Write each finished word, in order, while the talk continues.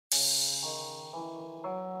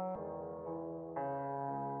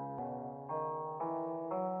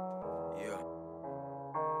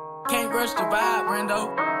rush the vibe,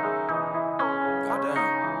 Rando.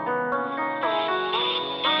 Goddamn.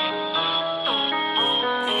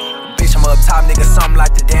 Bitch, I'm up top, nigga, something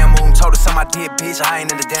like the damn moon. Told her something I did, bitch, I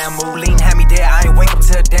ain't in the damn mood. Lean had me dead, I ain't wake up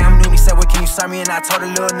till damn noon. He said, what can you serve me? And I told the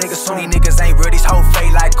little nigga soon. These niggas ain't real, these whole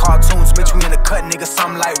fake like cartoons. Bitch, we in the cut, nigga,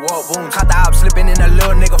 something like war wounds. Caught the op slipping in a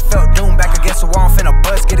little nigga, felt doom. Back against the wall, I'm finna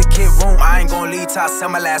bust, get a kid room. I ain't gon' leave till I sell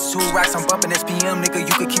my last 2 racks. I'm bumping SPM, nigga,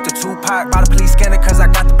 you could keep the 2-pack. Bought a police scanner, cause I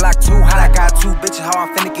got the block too hot. I got 2 bitches, how I'm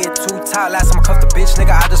finna get too tight. Last time I cuffed the bitch,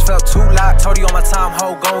 nigga, I just felt too locked. Told you on my time,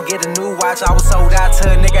 ho, gon' get a new watch. I was sold out till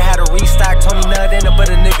a nigga had a restock. Told me nothing, but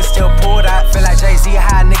a nigga still pulled out. Feel like Jay-Z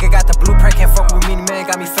high, nigga got the blueprint. Can't fuck with me, man,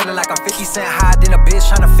 got me feeling like I'm 50 Cent high. Then a bitch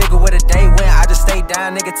tryna figure where the day went. I just stayed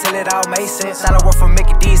down, nigga, till it all made sense. Dollar work for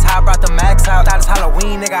Mickey D's, how I brought the max out. Thought it's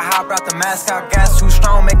Halloween, nigga, how I brought the mask out. Gas too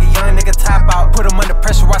strong, make a young nigga tap out. Put him under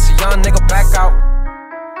pressure, watch a young nigga back out.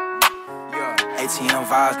 ATM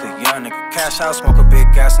vibes, big young nigga cash out. Smoke a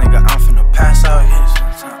big gas, nigga, I'm finna pass out.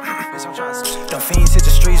 Them fiends hit the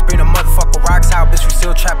streets, bring the motherfucker rocks out. Bitch, we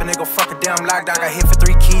still trapping, nigga, fuck a damn lockdown. Got hit for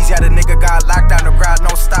 3 keys, yeah, the nigga got locked down. The crowd, no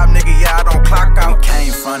stop, nigga, yeah, I don't clock out. We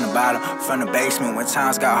came from the bottom, from the basement. When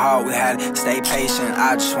times got hard, we had to stay patient.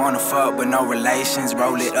 I just wanna fuck with no relations.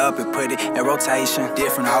 Roll it up and put it in rotation.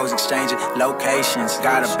 Different hoes exchanging locations.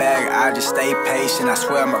 Got a bag, I just stay patient. I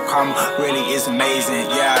swear my karma really is amazing.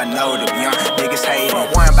 Yeah, I know the young niggas hating. Don't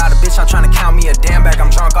worry about a bitch, I'm tryna count me a damn bag. I'm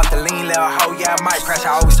drunk off the lean, little hoe, yeah, I might crash.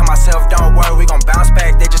 I always tell myself, don't worry, we gon' bounce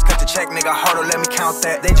back. They just cut the check, nigga, hold up, let me count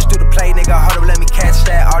that. They just do the play, nigga, hold up, let me catch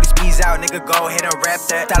that. All these bees out, nigga, go ahead and rap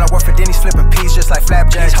that. Dollar worth for Denny's, flipping peas just like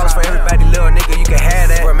flapjacks. Hoes for everybody, little nigga, you can have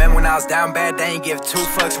that. Remember when I was down bad, they ain't give 2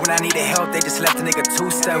 fucks. When I needed help, they just left a nigga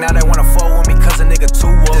 2 step. Now they wanna fuck with me cause a nigga too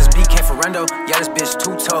woke. This beat came for Rando, yeah, this bitch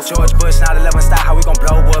too tough. George Bush, not 11 style, how we gon'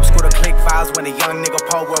 blow up? Screw the click vibes when a young nigga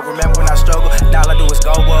pull up. Remember when I struggled, now all I do is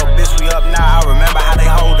go up. Bitch, we up now, I remember how they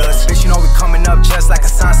hold us. Bitch, you know we coming up just like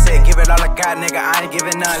a sunset. Give it all I got, nigga, I ain't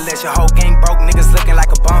giving none less. Your whole gang broke, niggas looking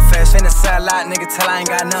like a bum fest. Finna sell out, nigga, till I ain't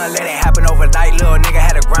got none. Let it happen overnight, little nigga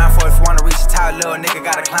had to grind for it. If you wanna reach the top, little nigga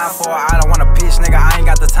gotta climb for it. I don't wanna pitch, nigga, I ain't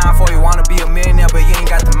got the time for it. You wanna be a millionaire, but you ain't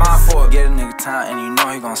got the mind for it. Get a nigga time, and you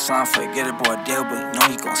know he gon' sign for it. Get a boy a deal, but you know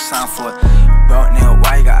he gon' sign for it. Broke nigga,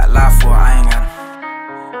 why you gotta lie for it? I ain't gotta.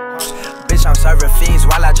 Bitch, I'm serving fiends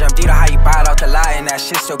while I jump Dita. How you buy it off the lot and that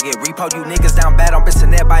shit still get repoed. You niggas down bad on bitch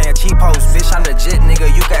and net buying cheap hoes. Bitch, I'm legit, nigga,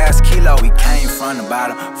 you can ask Kilo. We came from the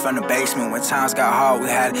bottom, from the basement. When times got hard, we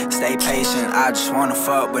had to stay patient. I just wanna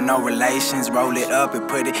fuck with no relations. Roll it up and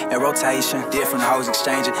put it in rotation. Different hoes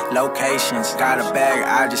exchanging locations. Got a bag,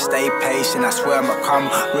 I just stay patient. I swear my karma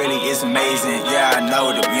really is amazing. Yeah, I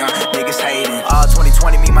know the young niggas hating. All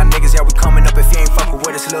 2020, me, my niggas, yeah, we coming up. If you ain't fucking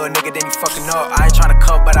with us, little nigga, then you fucking up. I ain't tryna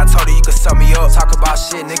cut, but I told her you could sum me up. Talk about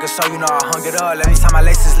shit, nigga, so you know I hung it up. Let me tie my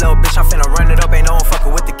laces, little bitch, I'm finna run it up. Ain't no one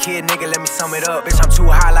fucking with the kid, nigga, let me sum it up. Bitch, I'm too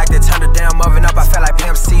high like to turn the damn oven up. I felt like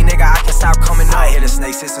PMC, nigga, I can't stop coming up. I hit a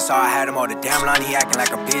snake system, so I had him on the damn line. He acting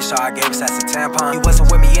like a bitch, so I gave his ass a tampon. He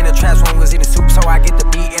wasn't with me in the traps when we was eating soup, so I get the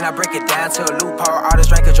beat and I break it down to a loophole. All this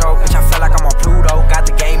drink a joke, bitch, I feel like I'm on Pluto. Got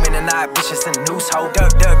the game in the night, bitch, it's in the noose, ho.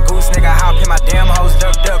 Duck, duck, goose, nigga, hop in my damn hoes.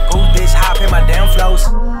 Duck, duck, goose, bitch, hop in my damn flows.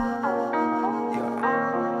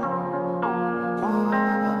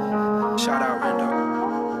 Shout out.